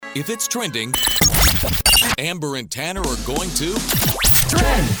If it's trending, Amber and Tanner are going to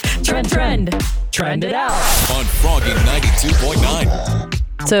Trend it out. on Froggy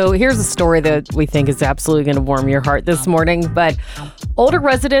 92.9. So here's a story that we think is absolutely going to warm your heart this morning. But older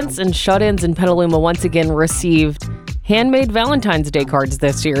residents and shut-ins in Petaluma once again received handmade Valentine's Day cards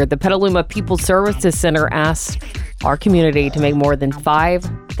this year. The Petaluma People Services Center asked our community to make more than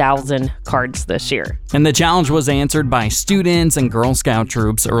 5,000 cards this year. And the challenge was answered by students and Girl Scout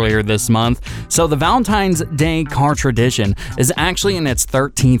troops earlier this month. So the Valentine's Day card tradition is actually in its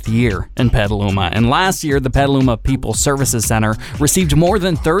 13th year in Petaluma. And last year, the Petaluma People Services Center received more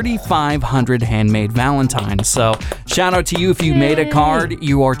than 3,500 handmade Valentines. So shout out to you if you made a card.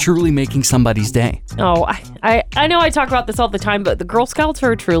 You are truly making somebody's day. Oh, I know I talk about this all the time, but the Girl Scouts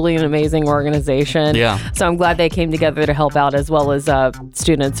are truly an amazing organization. Yeah. So I'm glad they came together to help out, as well as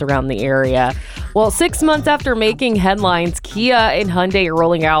students around the area. Well, 6 months after making headlines, Kia and Hyundai are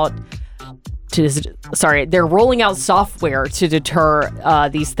rolling out software to deter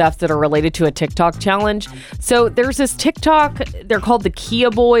these thefts that are related to a TikTok challenge. So there's this TikTok, they're called the Kia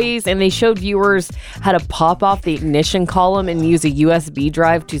Boys, and they showed viewers how to pop off the ignition column and use a USB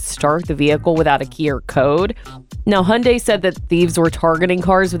drive to start the vehicle without a key or code. Now, Hyundai said that thieves were targeting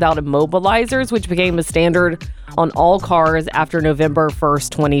cars without immobilizers, which became a standard on all cars after November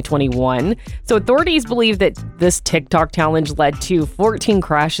 1st, 2021. So authorities believe that this TikTok challenge led to 14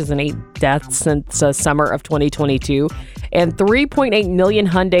 crashes and 8 deaths since the summer of 2022. And 3.8 million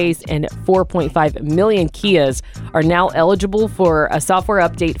Hyundais and 4.5 million Kias are now eligible for a software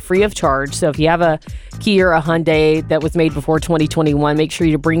update free of charge. So if you have a Kia or a Hyundai that was made before 2021, make sure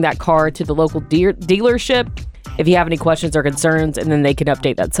you bring that car to the local dealership if you have any questions or concerns, and then they can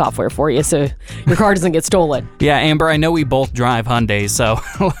update that software for you so your car doesn't get stolen. Yeah, Amber, I know we both drive Hyundai, so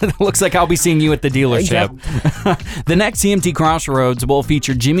it looks like I'll be seeing you at the dealership. The next CMT Crossroads will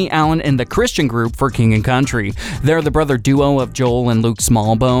feature Jimmy Allen and the Christian group for King and Country. They're the brother duo of Joel and Luke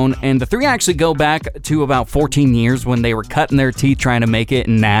Smallbone, and the three actually go back to about 14 years when they were cutting their teeth trying to make it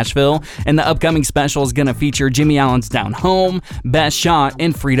in Nashville. And the upcoming special is going to feature Jimmy Allen's Down Home, Best Shot,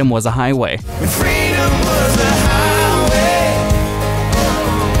 and Freedom Was a Highway. Freedom was a highway.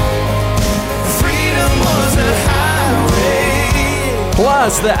 Freedom was a highway.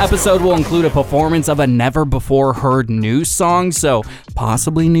 Plus, the episode will include a performance of a never-before-heard new song, so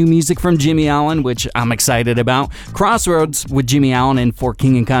possibly new music from Jimmy Allen, which I'm excited about. Crossroads with Jimmy Allen and For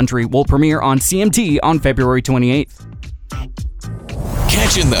King and Country will premiere on CMT on February 28th.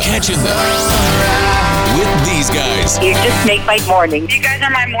 Catching them with these guys. You just make my morning. You guys are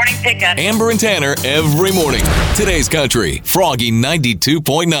my morning pickup. Amber and Tanner every morning. Today's Country, Froggy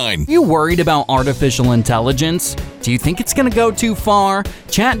 92.9. You worried about artificial intelligence? Do you think it's going to go too far?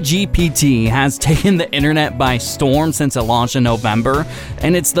 ChatGPT has taken the internet by storm since it launched in November,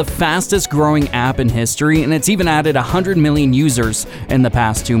 and it's the fastest growing app in history, and it's even added 100 million users in the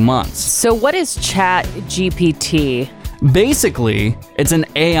past 2 months. So what is ChatGPT? Basically, it's an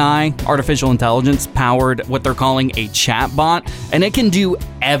AI, artificial intelligence powered what they're calling a chatbot, and it can do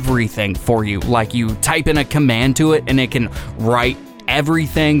everything for you. Like, you type in a command to it and it can write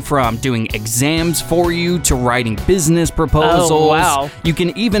everything from doing exams for you to writing business proposals. Oh, wow. You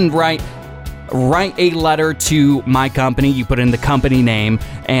can even write a letter to my company. You put in the company name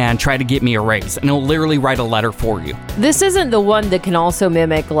and try to get me a raise, and it'll literally write a letter for you. This isn't the one that can also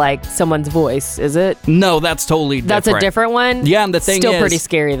mimic like someone's voice, is it? No, that's totally different. That's a different one? Yeah, and the thing Still is, pretty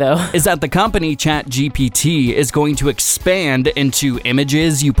scary though. is that the company ChatGPT is going to expand into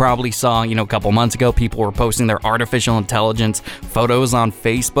images. You probably saw, a couple months ago, people were posting their artificial intelligence photos on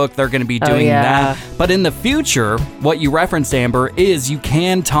Facebook. They're going to be doing that. But in the future, what you referenced, Amber, is you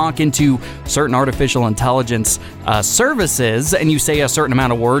can talk into certain artificial intelligence services, and you say a certain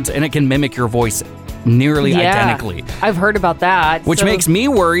amount of words, and it can mimic your voice nearly identically. I've heard about that. Which makes me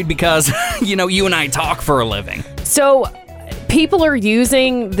worried because, you and I talk for a living. So people are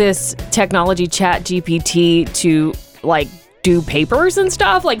using this technology, ChatGPT, to do papers and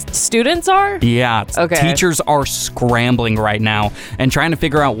stuff, like students are? Yeah. Okay. Teachers are scrambling right now and trying to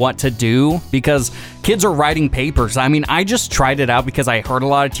figure out what to do because kids are writing papers. I mean, I just tried it out because I heard a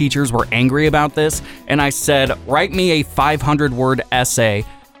lot of teachers were angry about this, and I said, write me a 500-word essay,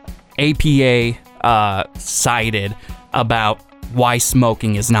 APA cited, about why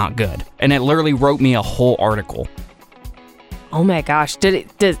smoking is not good. And it literally wrote me a whole article. Oh my gosh.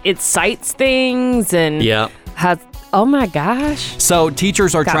 It cites things and has... Oh my gosh. So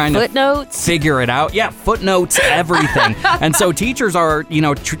teachers are trying footnotes? to figure it out. Yeah, footnotes, everything. And so teachers are,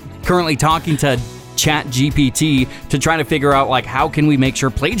 currently talking to ChatGPT to try to figure out, how can we make sure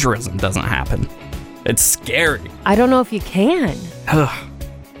plagiarism doesn't happen? It's scary. I don't know if you can.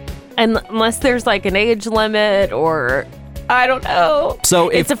 And unless there's like an age limit or I don't know. So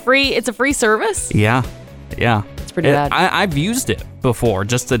it's a free service. Yeah. It's pretty bad. I've used it before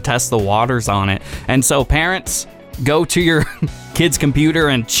just to test the waters on it. And so parents, go to your kid's computer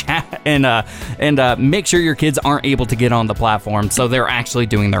and chat and make sure your kids aren't able to get on the platform so they're actually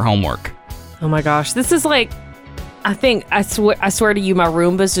doing their homework. Oh my gosh, this is like, I swear to you, my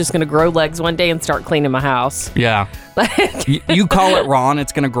Roomba's just gonna grow legs one day and start cleaning my house. Yeah. you call it Ron,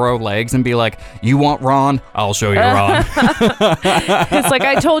 it's gonna grow legs and be like, you want Ron? I'll show you Ron. It's like,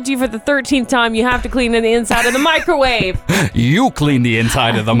 I told you for the 13th time you have to clean the inside of the microwave. You clean the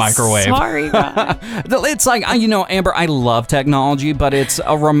inside of the microwave. Sorry, Ron. It's like, Amber, I love technology, but it's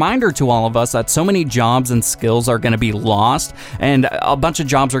a reminder to all of us that so many jobs and skills are gonna be lost and a bunch of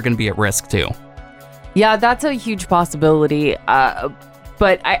jobs are gonna be at risk too. Yeah, that's a huge possibility.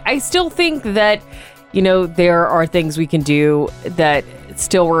 But I still think that, there are things we can do that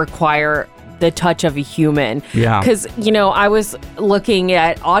still require the touch of a human. Yeah. Because, I was looking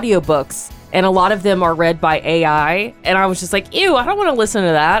at audiobooks and a lot of them are read by AI. And I was just like, ew, I don't want to listen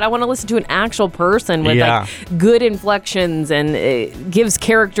to that. I want to listen to an actual person with like good inflections and it gives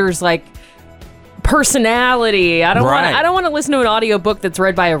characters like personality. I don't want to listen to an audiobook that's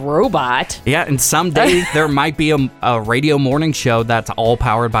read by a robot. Yeah, and someday there might be a radio morning show that's all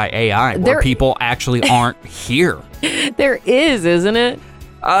powered by AI where people actually aren't here. There is, isn't it?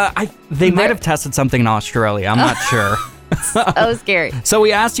 They might have tested something in Australia. I'm not sure. So scary. So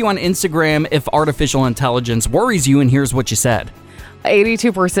we asked you on Instagram if artificial intelligence worries you, and here's what you said.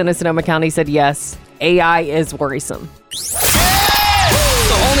 82% of Sonoma County said yes. AI is worrisome.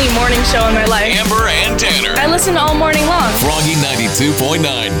 The only morning show in my life. Amber and Tanner. I listen all morning long. Froggy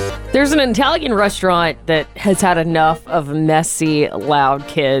 92.9. There's an Italian restaurant that has had enough of messy, loud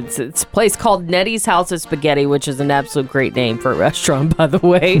kids. It's a place called Nettie's House of Spaghetti, which is an absolute great name for a restaurant, by the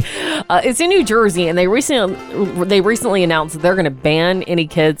way. It's in New Jersey, and they recently announced that they're going to ban any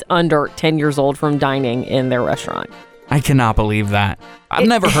kids under 10 years old from dining in their restaurant. I cannot believe that. I've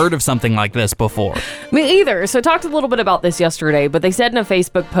never heard of something like this before. Me either. So I talked a little bit about this yesterday, but they said in a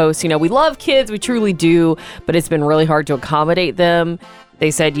Facebook post, we love kids, we truly do, but it's been really hard to accommodate them.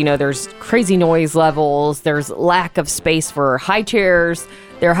 They said, there's crazy noise levels, there's lack of space for high chairs,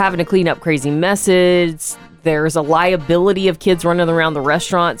 they're having to clean up crazy messes, there's a liability of kids running around the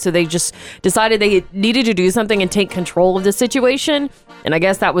restaurant. So they just decided they needed to do something and take control of the situation. And I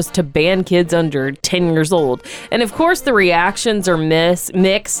guess that was to ban kids under 10 years old. And of course, the reactions are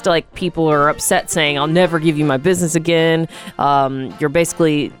mixed. Like, people are upset saying, I'll never give you my business again. You're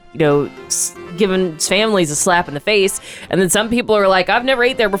basically, giving families a slap in the face. And then some people are like, I've never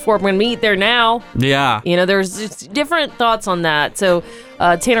ate there before. I'm going to eat there now. Yeah. There's just different thoughts on that. So,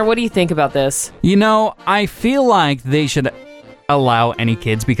 Tanner, what do you think about this? I feel like they should allow any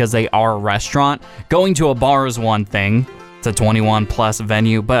kids because they are a restaurant. Going to a bar is one thing. It's a 21 plus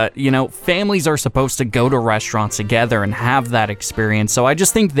venue, but families are supposed to go to restaurants together and have that experience. So I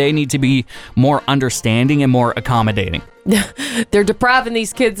just think they need to be more understanding and more accommodating. They're depriving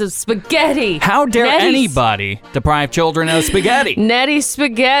these kids of spaghetti. How dare anybody deprive children of spaghetti? Nettie's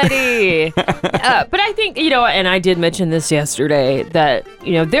spaghetti. But I think, and I did mention this yesterday, that,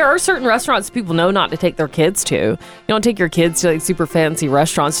 there are certain restaurants people know not to take their kids to. You don't take your kids to like super fancy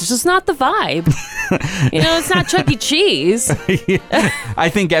restaurants. It's just not the vibe. It's not Chuck E. Cheese. I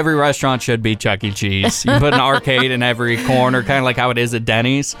think every restaurant should be Chuck E. Cheese. You put an arcade in every corner, kind of like how it is at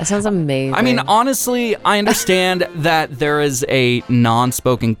Denny's. That sounds amazing. I mean, honestly, I understand that there is a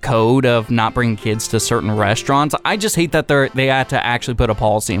non-spoken code of not bringing kids to certain restaurants. I just hate that they had to actually put a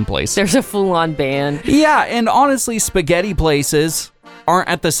policy in place. There's a full-on ban. Yeah, and honestly, spaghetti places aren't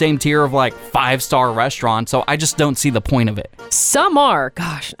at the same tier of like 5-star restaurants, so I just don't see the point of it. Some are.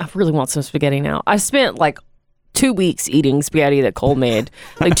 Gosh, I really want some spaghetti now. I spent like 2 weeks eating spaghetti that Cole made,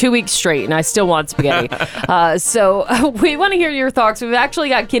 like 2 weeks straight, and I still want spaghetti. So we want to hear your thoughts. We've actually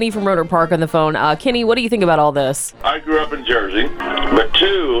got Kenny from Rohnert Park on the phone. Kenny, what do you think about all this? I grew up in Jersey, but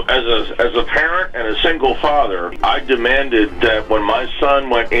two, as a parent and a single father, I demanded that when my son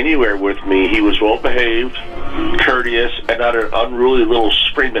went anywhere with me, he was well behaved, courteous, and not an unruly little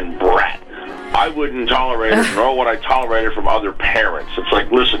screaming brat. I wouldn't tolerate it, nor would I tolerate it from other parents. It's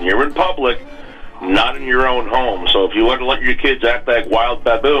like, listen, you're in public, not in your own home. So if you want to let your kids act like wild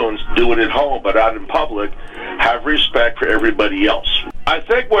baboons, do it at home, but out in public, have respect for everybody else. I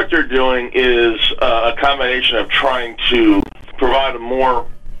think what they're doing is a combination of trying to provide a more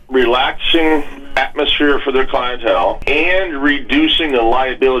relaxing atmosphere for their clientele and reducing the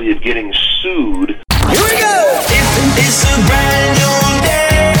liability of getting sued. Here we go! It's a brand new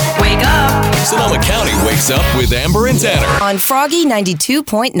day. Wake up. Sonoma County wakes up with Amber and Tanner. On Froggy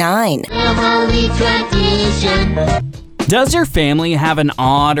 92.9. Does your family have an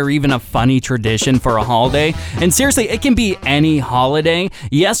odd or even a funny tradition for a holiday? And seriously, it can be any holiday.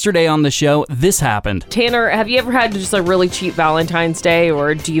 Yesterday on the show, this happened. Tanner, have you ever had just a really cheap Valentine's Day,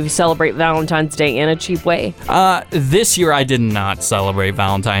 or do you celebrate Valentine's Day in a cheap way? This year I did not celebrate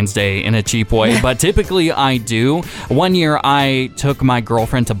Valentine's Day in a cheap way, but typically I do. One year I took my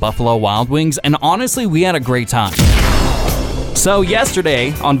girlfriend to Buffalo Wild Wings, and honestly, we had a great time. So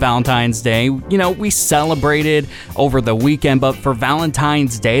yesterday on Valentine's Day, we celebrated over the weekend, but for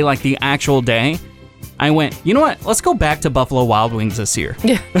Valentine's Day, like the actual day, I went, you know what? Let's go back to Buffalo Wild Wings this year.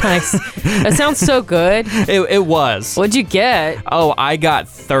 Yeah, nice. That sounds so good. It was. What'd you get? Oh, I got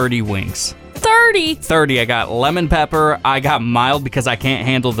 30 wings. 30. I got lemon pepper. I got mild because I can't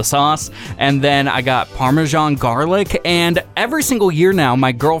handle the sauce. And then I got Parmesan garlic. And every single year now,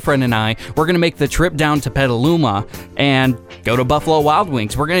 my girlfriend and I, we're going to make the trip down to Petaluma and go to Buffalo Wild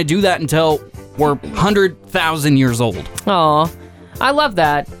Wings. We're going to do that until we're 100,000 years old. Aw, I love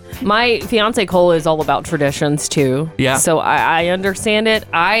that. My fiance Cole is all about traditions too. Yeah. So I understand it.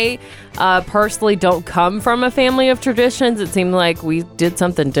 I personally don't come from a family of traditions. It seemed like we did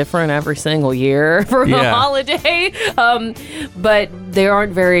something different every single year for a holiday. But they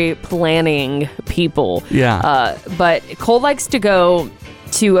aren't very planning people. Yeah. But Cole likes to go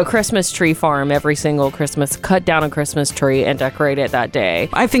to a Christmas tree farm every single Christmas, cut down a Christmas tree and decorate it that day.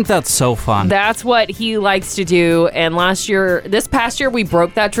 I think that's so fun. That's what he likes to do. And this past year, we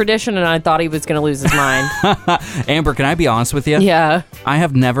broke that tradition, and I thought he was going to lose his mind. Amber, can I be honest with you? Yeah. I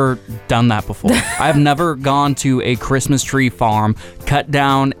have never done that before. I have never gone to a Christmas tree farm, cut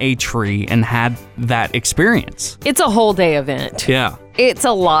down a tree, and had that experience. It's a whole day event. Yeah. It's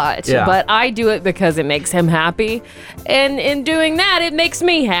a lot, but I do it because it makes him happy. And in doing that, it makes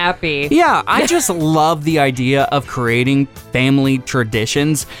me happy. Yeah, I just love the idea of creating family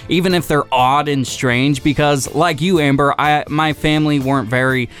traditions, even if they're odd and strange, because like you, Amber, my family weren't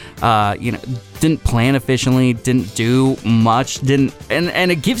very, didn't plan efficiently, didn't do much, and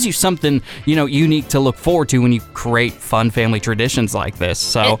it gives you something, unique to look forward to when you create fun family traditions like this.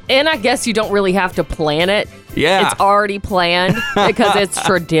 So, and I guess you don't really have to plan it. Yeah. It's already planned because it's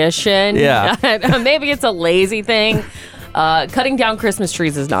tradition. Yeah. Maybe it's a lazy thing. Cutting down Christmas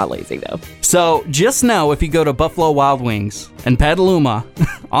trees is not lazy, though. So just know if you go to Buffalo Wild Wings in Petaluma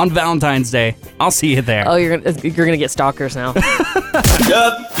on Valentine's Day, I'll see you there. Oh, you're gonna get stalkers now. With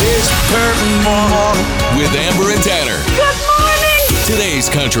Amber and Tanner. Good morning. Today's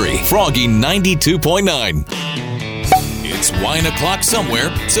Country, Froggy 92.9. It's wine o'clock somewhere,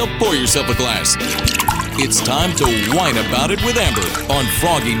 so pour yourself a glass. It's time to whine about it with Amber on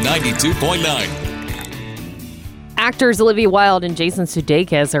Froggy 92.9. Actors Olivia Wilde and Jason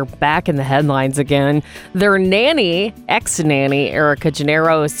Sudeikis are back in the headlines again. Their nanny, ex-nanny, Erica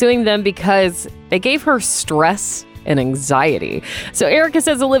Gennaro, is suing them because they gave her stress and anxiety. So Erica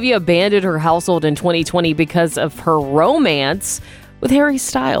says Olivia abandoned her household in 2020 because of her romance with Harry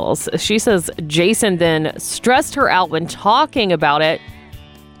Styles. She says Jason then stressed her out when talking about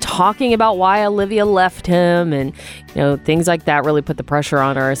why Olivia left him, and things like that really put the pressure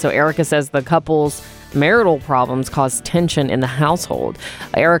on her. So Erica says the couple's marital problems caused tension in the household.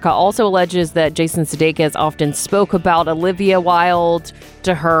 Erica also alleges that Jason Sudeikis often spoke about Olivia Wilde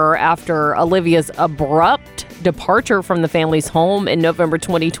to her after Olivia's abrupt departure from the family's home in November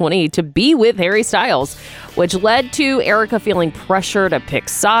 2020 to be with Harry Styles, which led to Erica feeling pressure to pick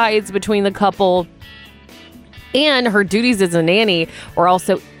sides between the couple. And her duties as a nanny were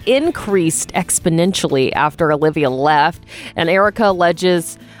also increased exponentially after Olivia left. And Erica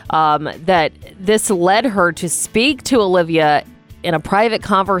alleges that this led her to speak to Olivia in a private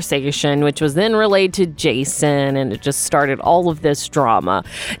conversation, which was then relayed to Jason, and it just started all of this drama.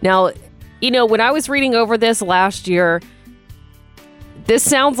 Now, when I was reading over this last year, this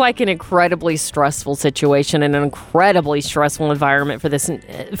sounds like an incredibly stressful situation and an incredibly stressful environment for this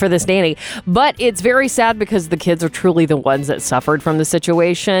nanny. But it's very sad because the kids are truly the ones that suffered from the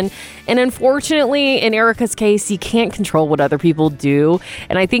situation. And unfortunately, in Erica's case, you can't control what other people do.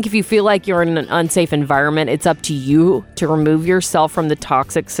 And I think if you feel like you're in an unsafe environment, it's up to you to remove yourself from the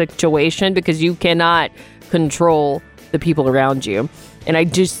toxic situation because you cannot control the people around you. And I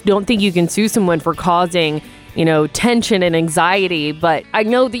just don't think you can sue someone for causing tension and anxiety, but I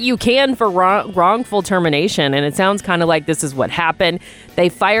know that you can for wrongful termination, and it sounds kind of like this is what happened. They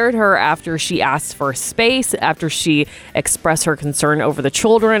fired her after she asked for space, after she expressed her concern over the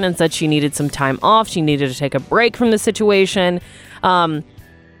children and said she needed some time off, she needed to take a break from the situation.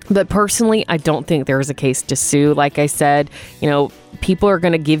 But personally, I don't think there's a case to sue. Like I said, people are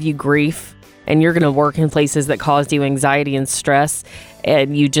going to give you grief, and you're going to work in places that cause you anxiety and stress,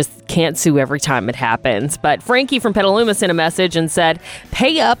 and you just can't sue every time it happens. But Frankie from Petaluma sent a message and said,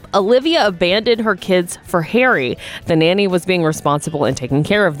 pay up. Olivia abandoned her kids for Harry. The nanny was being responsible and taking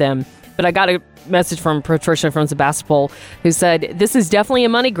care of them. But I got a message from Patricia from Sebastopol who said, this is definitely a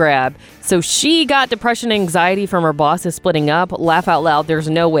money grab. So she got depression and anxiety from her bosses splitting up. Laugh out loud. There's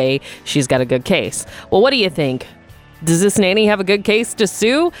no way she's got a good case. Well, what do you think? Does this nanny have a good case to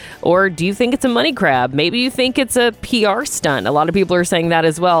sue? Or do you think it's a money grab? Maybe you think it's a PR stunt. A lot of people are saying that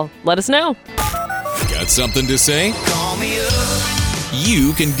as well. Let us know. Got something to say? Call me up.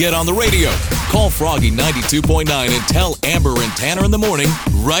 You can get on the radio. Call Froggy 92.9 and tell Amber and Tanner in the morning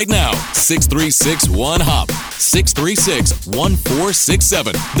right now. 636-1HOP.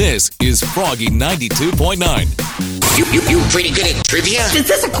 636-1467. This is Froggy 92.9. You pretty good at trivia? Is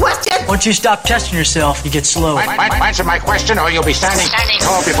this a question? Once you stop testing yourself, you get slow. Answer my question or you'll be standing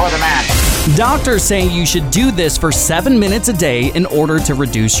tall before the man. Doctors say you should do this for 7 minutes a day in order to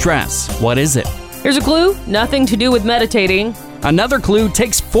reduce stress. What is it? Here's a clue. Nothing to do with meditating. Another clue,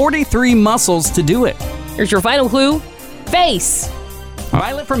 takes 43 muscles to do it. Here's your final clue. Face.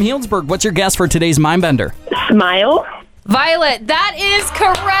 Violet from Healdsburg, what's your guess for today's Mindbender? Smile. Violet, that is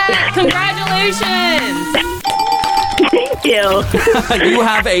correct. Congratulations. Thank you. You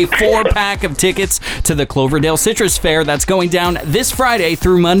have a 4-pack of tickets to the Cloverdale Citrus Fair that's going down this Friday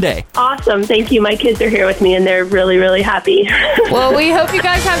through Monday. Awesome. Thank you. My kids are here with me, and they're really, really happy. Well, we hope you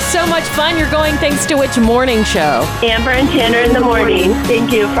guys have so much fun. You're going thanks to which morning show? Amber and Tanner in the morning.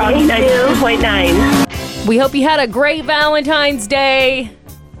 Thank you. Froggy 92.9. We hope you had a great Valentine's Day.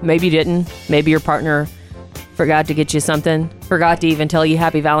 Maybe you didn't. Maybe your partner forgot to get you something. Forgot to even tell you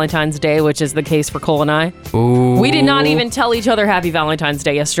Happy Valentine's Day, which is the case for Cole and I. Ooh. We did not even tell each other Happy Valentine's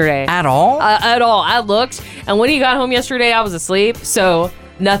Day yesterday. At all? At all. I looked, and when he got home yesterday, I was asleep, so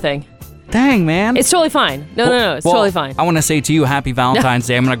nothing. Dang, man. It's totally fine. No, it's totally fine. I want to say to you, Happy Valentine's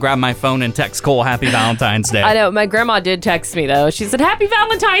Day. I'm going to grab my phone and text Cole Happy Valentine's Day. I know. My grandma did text me, though. She said, Happy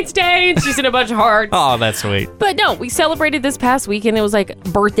Valentine's Day, and she sent a bunch of hearts. Oh, that's sweet. But no, we celebrated this past weekend. It was like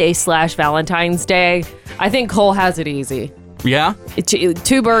birthday/Valentine's Day. I think Cole has it easy. Yeah?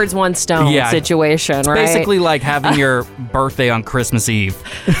 Two birds, one stone situation, it's right? Basically like having your birthday on Christmas Eve.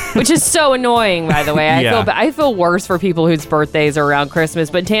 Which is so annoying, by the way. I feel worse for people whose birthdays are around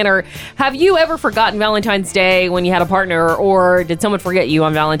Christmas. But Tanner, have you ever forgotten Valentine's Day when you had a partner, or did someone forget you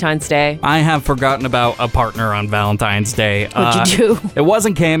on Valentine's Day? I have forgotten about a partner on Valentine's Day. What'd you do? It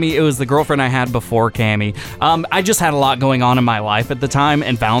wasn't Cammie. It was the girlfriend I had before Cammie. I just had a lot going on in my life at the time,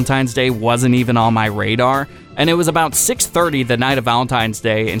 and Valentine's Day wasn't even on my radar. And it was about 6:30 the night of Valentine's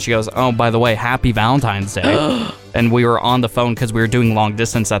Day, and she goes, oh, by the way, Happy Valentine's Day. And we were on the phone because we were doing long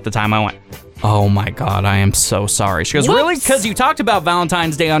distance at the time. I went, oh my God, I am so sorry. She goes, Whoops. Really? Because you talked about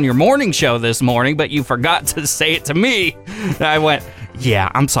Valentine's Day on your morning show this morning, but you forgot to say it to me. And I went, yeah,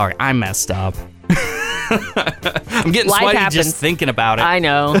 I'm sorry, I messed up. I'm getting Life sweaty happens. just thinking about it. I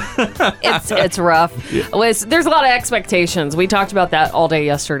know. It's rough. There's a lot of expectations. We talked about that all day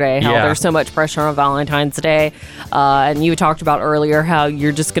yesterday, how there's so much pressure on Valentine's Day. And you talked about earlier how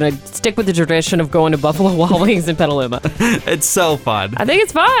you're just going to stick with the tradition of going to Buffalo Wild Wings in Petaluma. It's so fun. I think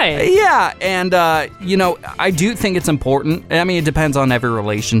it's fine. Yeah, and, I do think it's important. I mean, it depends on every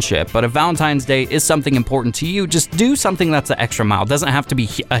relationship, but if Valentine's Day is something important to you, just do something that's an extra mile. It doesn't have to be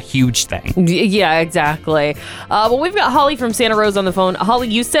a huge thing. Yeah, exactly. Well, we've got Holly from Santa Rosa on the phone. Holly,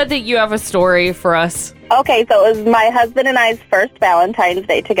 you said that you have a story for us. Okay, so it was my husband and I's first Valentine's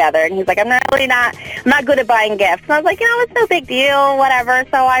Day together, and he's like, I'm not good at buying gifts. And I was like, it's no big deal, whatever.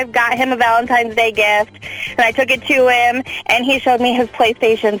 So I got him a Valentine's Day gift, and I took it to him, and he showed me his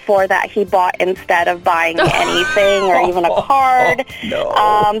PlayStation 4 that he bought instead of buying anything or even a card. No.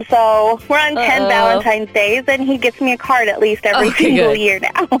 So we're on 10 Valentine's Days, and he gets me a card at least every single year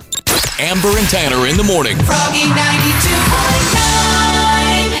now. Amber and Tanner in the morning. Froggy 92.9.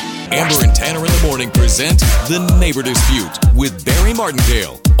 Amber and Tanner in the morning present The Neighbor Dispute with Barry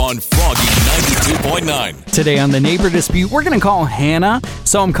Martindale on Froggy 92.9. Today on The Neighbor Dispute, we're going to call Hannah.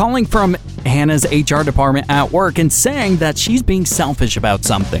 So I'm calling from Hannah's HR department at work and saying that she's being selfish about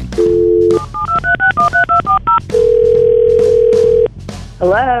something.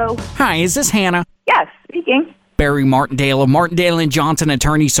 Hello. Hi, is this Hannah? Yes, speaking. Barry Martindale of Martindale and Johnson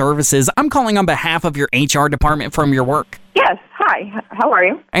Attorney Services. I'm calling on behalf of your HR department from your work. Yes, hi. How are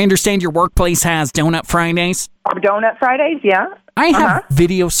you? I understand your workplace has Donut Fridays. Donut Fridays, yeah. I have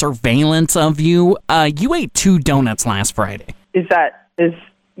video surveillance of you. You ate 2 donuts last Friday.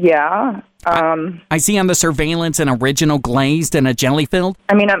 Yeah. I see on the surveillance an original glazed and a jelly filled.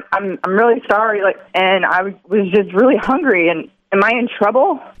 I mean, I'm really sorry. And I was just really hungry, and Am I in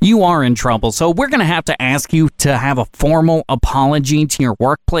trouble? You are in trouble, so we're going to have to ask you to have a formal apology to your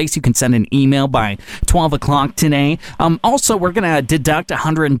workplace. You can send an email by 12 o'clock today. Also, we're going to deduct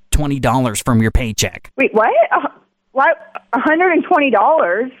 $120 from your paycheck. Wait, what? What?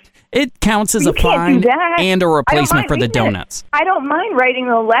 $120? It counts as a can't do fine that. and a replacement for the Listen, donuts. I don't mind writing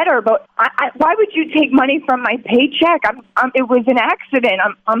the letter, but why would you take money from my paycheck? It was an accident.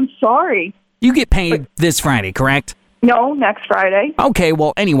 I'm sorry. You get paid this Friday, correct? No, next Friday. Okay,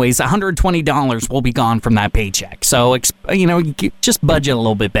 well, anyways, $120 will be gone from that paycheck. So, just budget a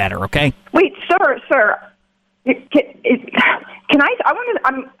little bit better, okay? Wait, sir. Can I have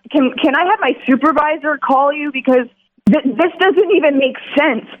my supervisor call you, because this doesn't even make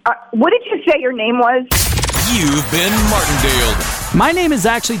sense. What did you say your name was? You've been Martindale. My name is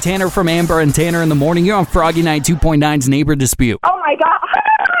actually Tanner from Amber and Tanner in the Morning. You're on Froggy 92.9's Neighbor Dispute. Oh my God!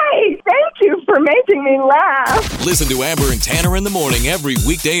 Hi! Thank you for making me laugh. Listen to Amber and Tanner in the Morning every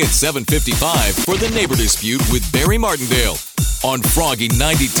weekday at 7:55 for the Neighbor Dispute with Barry Martindale on Froggy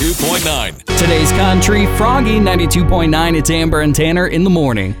 92.9. Today's country, Froggy 92.9. It's Amber and Tanner in the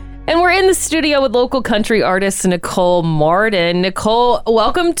Morning. And we're in the studio with local country artist Nicole Martin. Nicole,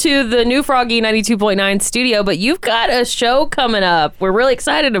 welcome to the new Froggy 92.9 studio, but you've got a show coming up. We're really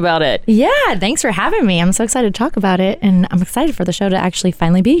excited about it. Yeah, thanks for having me. I'm so excited to talk about it, and I'm excited for the show to actually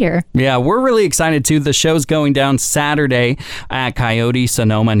finally be here. Yeah, we're really excited too. The show's going down Saturday at Coyote,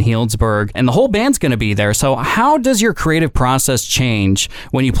 Sonoma, and Healdsburg, and the whole band's going to be there. So how does your creative process change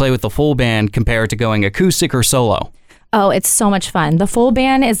when you play with the full band compared to going acoustic or solo? Oh, it's so much fun. The full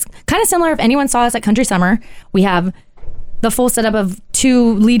band is kind of similar. If anyone saw us at Country Summer, we have the full setup of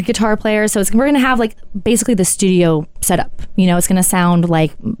 2 lead guitar players. So we're going to have like basically the studio setup. You know, it's going to sound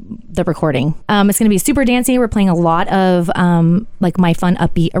like the recording. It's going to be super dancey. We're playing a lot of like my fun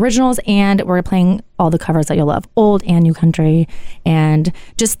upbeat originals, and we're playing all the covers that you'll love, old and new country, and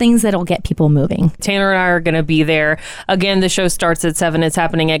just things that'll get people moving. Tanner and I are going to be there. Again, the show starts at 7. It's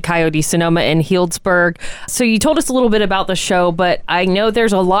happening at Coyote, Sonoma, and Healdsburg. So you told us a little bit about the show, but I know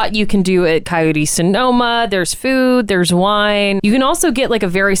there's a lot you can do at Coyote, Sonoma. There's food, there's wine. You can also get like a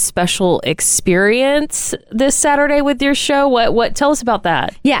very special experience this Saturday with your show. What? Tell us about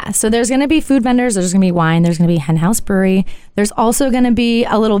that. Yeah, so there's going to be food vendors, there's going to be wine, there's going to be Hen House Brewery. There's also going to be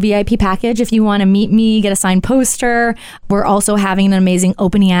a little VIP package if you want to meet me, get a signed poster. We're also having an amazing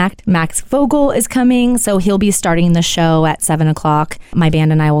opening act. Max Vogel is coming, so he'll be starting the show at 7 o'clock. My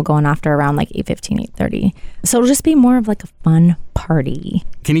band and I will go on after around like 8:15, 8:30. So it'll just be more of like a fun party.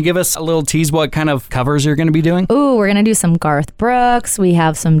 Can you give us a little tease what kind of covers you're going to be doing? Ooh, we're going to do some Garth Brooks. We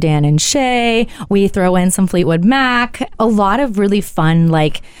have some Dan and Shay. We throw in some Fleetwood Mac. A lot of really fun,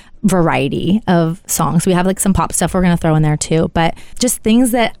 like, variety of songs. We have like some pop stuff we're going to throw in there too, but just things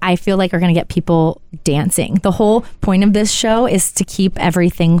that I feel like are going to get people dancing. The whole point of this show is to keep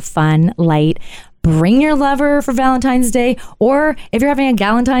everything fun, light. Bring your lover for Valentine's Day, or if you're having a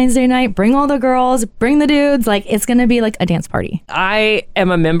Galentine's Day night, bring all the girls, bring the dudes. Like, it's going to be like a dance party. I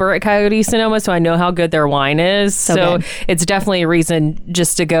am a member at Coyote, Sonoma, so I know how good their wine is. So it's definitely a reason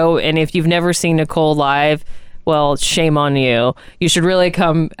just to go. And if you've never seen Nicole live, well, shame on you. You should really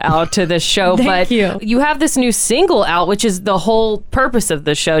come out to this show. Thank you. You have this new single out, which is the whole purpose of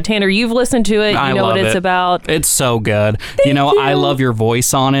the show. Tanner, you've listened to it. You know what it's about. It's so good. Thank you. I love your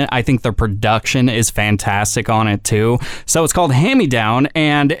voice on it. I think the production is fantastic on it too. So it's called Hand Me Down.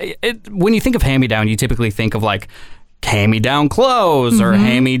 And when you think of Hand Me Down, you typically think of like hand-me-down clothes or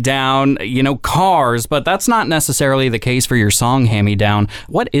hand-me-down, cars, but that's not necessarily the case for your song Hand-Me-Down.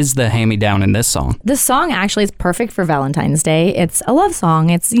 What is the hand-me-down in this song? This song actually is perfect for Valentine's Day. It's a love song.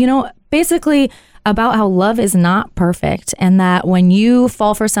 It's, basically about how love is not perfect, and that when you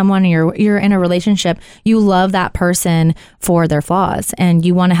fall for someone or you're in a relationship, you love that person for their flaws and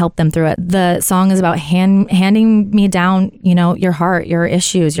you want to help them through it. The song is about handing me down, your heart, your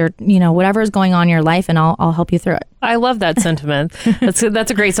issues, your, whatever is going on in your life, and I'll help you through it. I love that sentiment.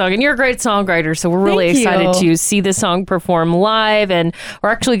 That's a great song, and you're a great songwriter, so we're really excited to see this song perform live, and we're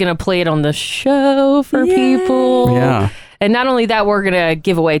actually going to play it on the show for people. Yeah. And not only that, we're going to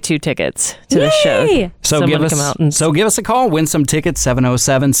give away 2 tickets to the show. So give us a call. Win some tickets,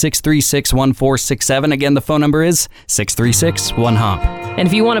 707-636-1467. Again, the phone number is 636-1HOP. And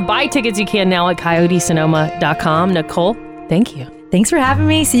if you want to buy tickets, you can now at coyotesonoma.com. Nicole, thank you. Thanks for having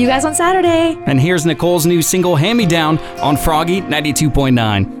me. See you guys on Saturday. And here's Nicole's new single, Hand Me Down, on Froggy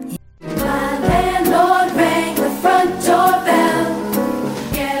 92.9.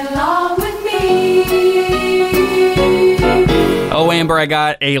 Oh, Amber, I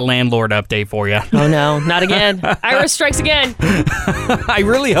got a landlord update for you. Oh, no, not again. Iris strikes again. I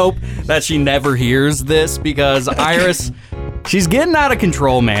really hope that she never hears this, because Iris She's getting out of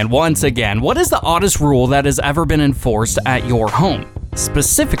control, man, once again. What is the oddest rule that has ever been enforced at your home?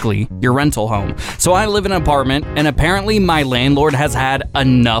 Specifically, your rental home. So I live in an apartment, and apparently my landlord has had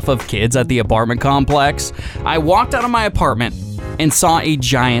enough of kids at the apartment complex. I walked out of my apartment and saw a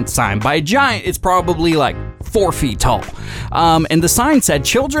giant sign. By giant, it's probably like 4 feet tall. And the sign said,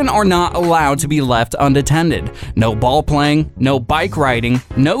 children are not allowed to be left unattended. No ball playing, no bike riding,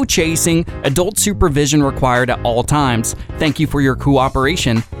 no chasing, adult supervision required at all times. Thank you for your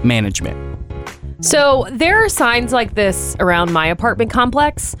cooperation, management. So there are signs like this around my apartment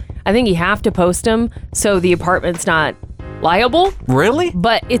complex. I think you have to post them so the apartment's not liable. Really?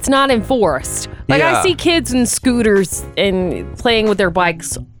 But it's not enforced. Like I see kids in scooters and playing with their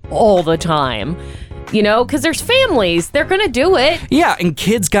bikes all the time. You know, because there's families. They're going to do it. Yeah, and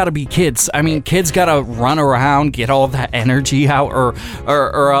kids got to be kids. I mean, kids got to run around, get all that energy out,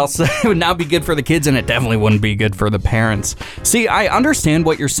 or else it would not be good for the kids, and it definitely wouldn't be good for the parents. See, I understand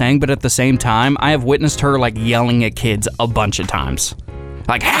what you're saying, but at the same time, I have witnessed her, like, yelling at kids a bunch of times.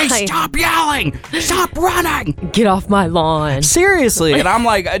 Like, hey, stop yelling! Stop running! Get off my lawn. Seriously, and I'm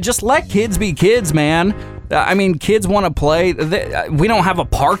like, just let kids be kids, man. I mean, kids want to play. We don't have a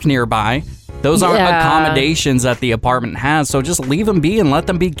park nearby. Those aren't accommodations that the apartment has, so just leave them be and let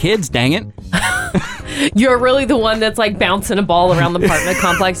them be kids, dang it. You're really the one that's like bouncing a ball around the apartment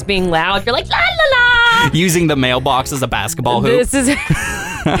complex being loud. You're like, la la la! Using the mailbox as a basketball hoop.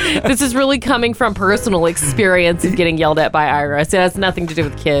 This is really coming from personal experience of getting yelled at by Iris. It has nothing to do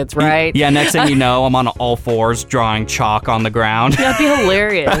with kids, right? Yeah, next thing you know, I'm on all fours drawing chalk on the ground. That'd be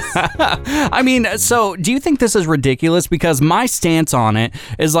hilarious. I mean, so do you think this is ridiculous? Because my stance on it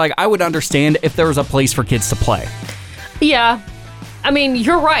is like, I would understand if there was a place for kids to play. Yeah. I mean,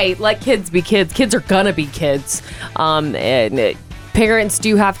 you're right. Let kids be kids. Kids are gonna be kids. Parents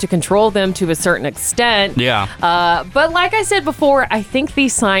do have to control them to a certain extent. Yeah. But like I said before, I think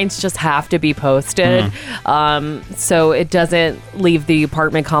these signs just have to be posted. So it doesn't leave the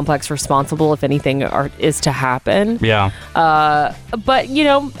apartment complex responsible if anything is to happen. Yeah. But, you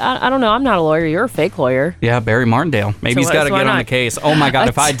know, I don't know. I'm not a lawyer. You're a fake lawyer. Yeah, Barry Martindale. Maybe he's got to get on the case. Oh, my God.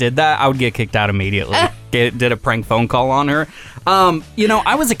 If I did that, I would get kicked out immediately. Did a prank phone call on her. You know,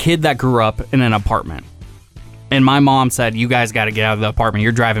 I was a kid that grew up in an apartment. And my mom said, you guys got to get out of the apartment.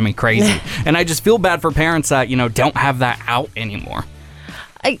 You're driving me crazy. And I just feel bad for parents that, you know, don't have that out anymore.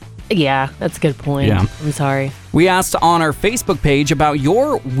 Yeah, that's a good point. Yeah. I'm sorry. We asked on our Facebook page about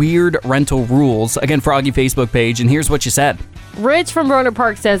your weird rental rules. Again, Froggy Facebook page. And here's what you said. Rich from Roanoke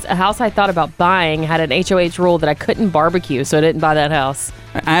Park says, a house I thought about buying had an HOH rule that I couldn't barbecue, so I didn't buy that house.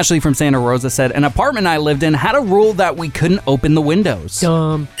 Ashley from Santa Rosa said, an apartment I lived in had a rule that we couldn't open the windows.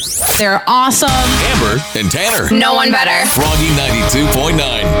 Dumb. They're awesome. Amber and Tanner. No one better. Froggy 92.9.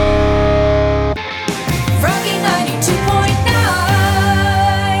 Froggy 92.9.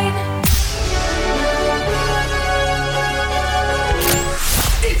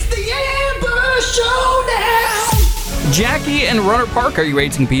 It's the Amber Showdown. Jackie and Roanoke Park, are you ready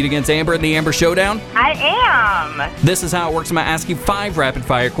to compete against Amber in the Amber Showdown? I am. This is how it works. I'm going to ask you 5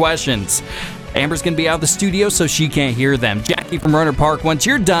 rapid-fire questions. Amber's going to be out of the studio, so she can't hear them. Jackie from Roanoke Park, once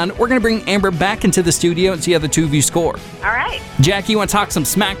you're done, we're going to bring Amber back into the studio and see how the two of you score. All right. Jackie, you want to talk some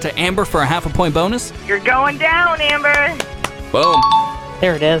smack to Amber for a ½ point bonus? You're going down, Amber. Boom.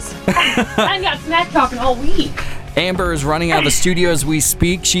 There it is. I got smack talking all week. Amber is running out of the studio as we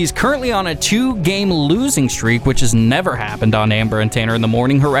speak. She's currently on a 2-game losing streak, which has never happened on Amber and Tanner in the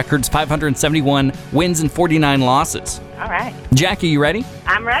Morning. Her record's 571 wins and 49 losses. All right. Jackie, you ready?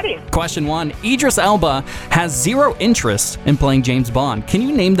 I'm ready. Question 1. Idris Elba has 0 interest in playing James Bond. Can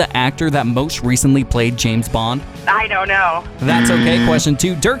you name the actor that most recently played James Bond? I don't know. That's okay. Question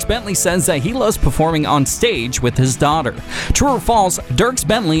 2. Dierks Bentley says that he loves performing on stage with his daughter. True or false, Dierks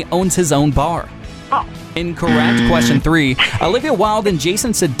Bentley owns his own bar? Oh. Incorrect. Question 3. Olivia Wilde and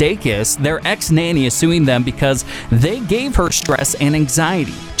Jason Sudeikis, their ex-nanny, is suing them because they gave her stress and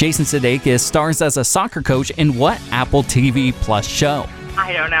anxiety. Jason Sudeikis stars as a soccer coach in what Apple TV Plus show?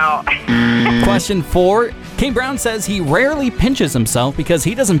 I don't know. Question 4. Kane Brown says he rarely pinches himself because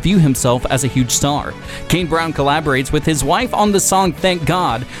he doesn't view himself as a huge star. Kane Brown collaborates with his wife on the song Thank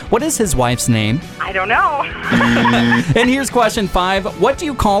God. What is his wife's name? I don't know. And here's question 5. What do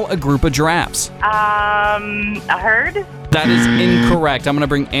you call a group of giraffes? A herd? That is incorrect. I'm going to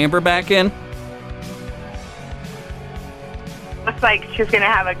bring Amber back in. Looks like she's going to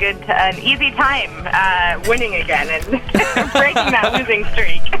have an easy time winning again and breaking that losing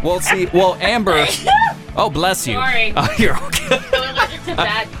streak. We'll see. Well, Amber. Oh, bless you. Sorry. Oh, you're okay. I'm allergic to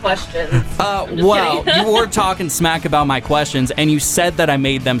bad questions. Well, you were talking smack about my questions, and you said that I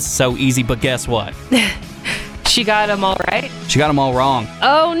made them so easy, but guess what? She got them all right? She got them all wrong.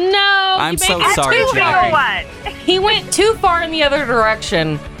 Oh, no. I'm so sorry, Jackie. He went too far in the other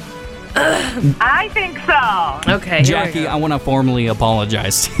direction. I think so. Okay, Jackie, I want to formally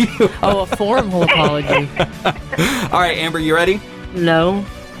apologize to you. Oh, a formal apology. All right, Amber, you ready? No.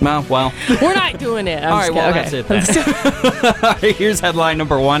 Well. We're not doing it. All right, well, that's it then. All right, here's headline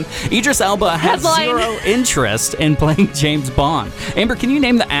number 1. Idris Elba has zero interest in playing James Bond. Amber, can you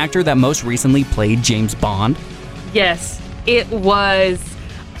name the actor that most recently played James Bond? Yes, it was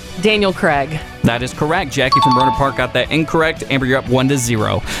Daniel Craig. That is correct. Jackie from Rohnert Park got that incorrect. Amber, you're up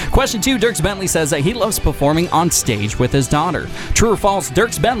 1-0. Question 2, Dierks Bentley says that he loves performing on stage with his daughter. True or false,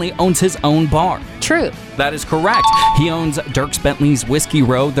 Dierks Bentley owns his own bar? True. That is correct. He owns Dierks Bentley's Whiskey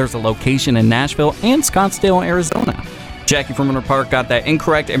Road. There's a location in Nashville and Scottsdale, Arizona. Jackie from Rohnert Park got that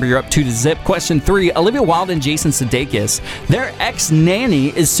incorrect. Amber, you're up 2-0. Question 3, Olivia Wilde and Jason Sudeikis. Their ex-nanny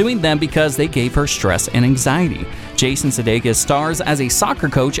is suing them because they gave her stress and anxiety. Jason Sudeikis stars as a soccer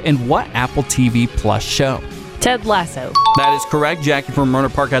coach in what Apple TV Plus show? Ted Lasso. That is correct. Jackie from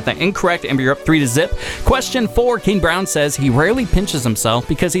Rohnert Park got that incorrect. Amber, you're up 3-0. Question 4, Kane Brown says he rarely pinches himself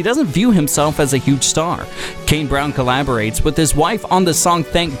because he doesn't view himself as a huge star. Kane Brown collaborates with his wife on the song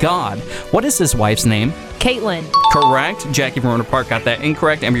Thank God. What is his wife's name? Caitlin. Correct. Jackie from Rohnert Park got that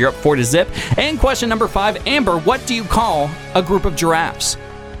incorrect. Amber, you're up 4-0. And question number 5, Amber, what do you call a group of giraffes?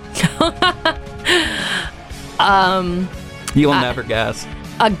 You'll never guess.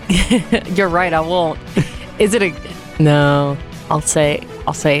 You're right, I won't. Is it a... No. I'll say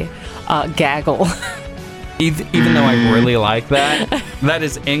gaggle. Even though I really like that, that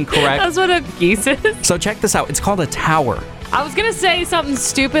is incorrect. That's what a geese is. So check this out. It's called a tower. I was going to say something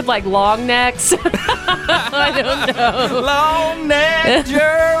stupid like long necks. I don't know. Long neck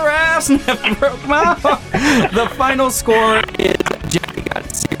giraffes never broke my heart. The final score is Jackie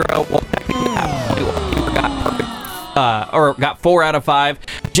got 0. Well, technically, got 4 out of 5.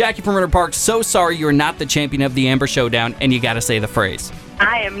 Jackie from Rohnert Park, so sorry you're not the champion of the Amber Showdown, and you got to say the phrase.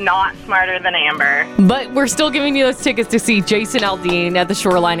 I am not smarter than Amber. But we're still giving you those tickets to see Jason Aldean at the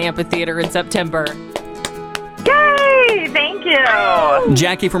Shoreline Amphitheater in September. Yay! Thank you.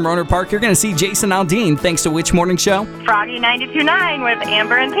 Jackie from Rohnert Park, you're going to see Jason Aldean thanks to which morning show? Froggy 92.9 with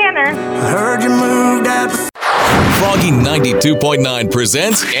Amber and Tanner. I heard you moved out. Froggy 92.9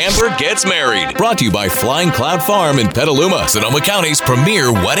 presents Amber Gets Married. Brought to you by Flying Cloud Farm in Petaluma, Sonoma County's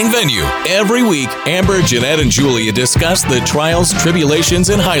premier wedding venue. Every week, Amber, Jeanette, and Julia discuss the trials, tribulations,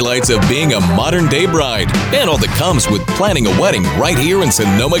 and highlights of being a modern-day bride and all that comes with planning a wedding right here in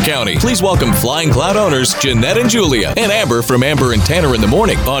Sonoma County. Please welcome Flying Cloud owners Jeanette and Julia and Amber from Amber and Tanner in the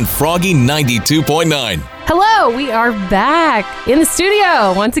Morning on Froggy 92.9. Hello, we are back in the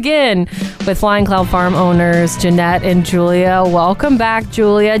studio once again with Flying Cloud Farm owners Jeanette and Julia. Welcome back,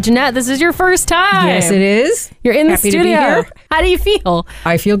 Julia. Jeanette, this is your first time. Yes, it is. You're in Happy the studio. to be here. How do you feel?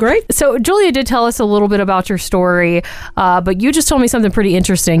 I feel great. So Julia did tell us a little bit about your story, but you just told me something pretty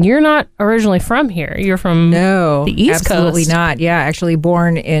interesting. You're not originally from here. You're from the East Coast. Absolutely not. Yeah, actually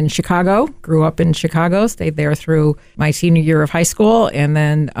born in Chicago, grew up in Chicago, stayed there through my senior year of high school, and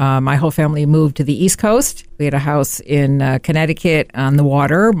then my whole family moved to the East Coast. We had a house in Connecticut on the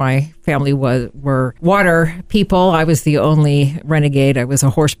water. My family were water people. I was the only renegade. I was a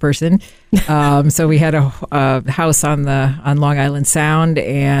horse person. So we had a house on Long Island Sound,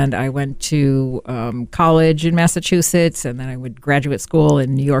 and I went to college in Massachusetts, and then I went graduate school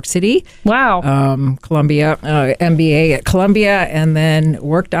in New York City. Wow. Columbia, MBA at Columbia, and then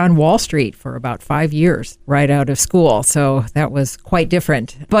worked on Wall Street for about 5 years right out of school. So that was quite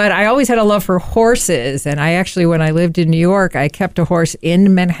different. But I always had a love for horses, and I actually, when I lived in New York, I kept a horse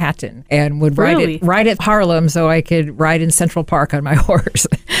in Manhattan and would ride at Harlem so I could ride in Central Park on my horse.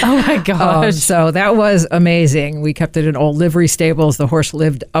 Oh my gosh. So that was amazing. We kept it in old livery stables. The horse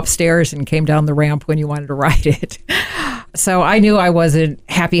lived upstairs and came down the ramp when you wanted to ride it. So I knew I wasn't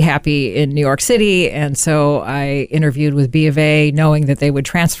happy in New York City. And so I interviewed with B of A, knowing that they would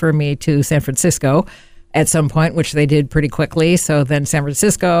transfer me to San Francisco at some point, which they did pretty quickly. So then San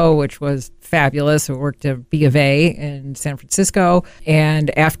Francisco, which was fabulous. I worked at B of A in San Francisco.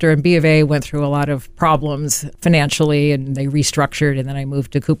 And after B of A went through a lot of problems financially, and they restructured. And then I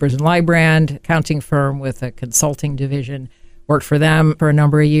moved to Coopers & Lybrand, accounting firm with a consulting division. Worked for them for a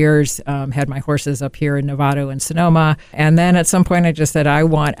number of years, had my horses up here in Novato and Sonoma. And then at some point I just said, I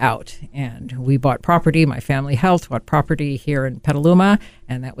want out. And we bought property. My family helped, bought property here in Petaluma.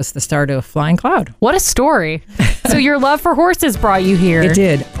 And that was the start of Flying Cloud. What a story. So your love for horses brought you here. It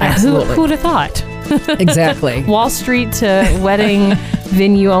did. Absolutely. Who would have thought? Exactly. Wall Street to wedding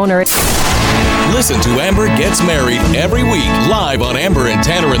venue owner. Listen to Amber Gets Married every week live on Amber and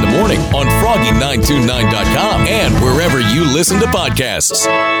Tanner in the Morning on Froggy929.com and wherever you listen to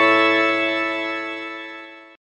podcasts.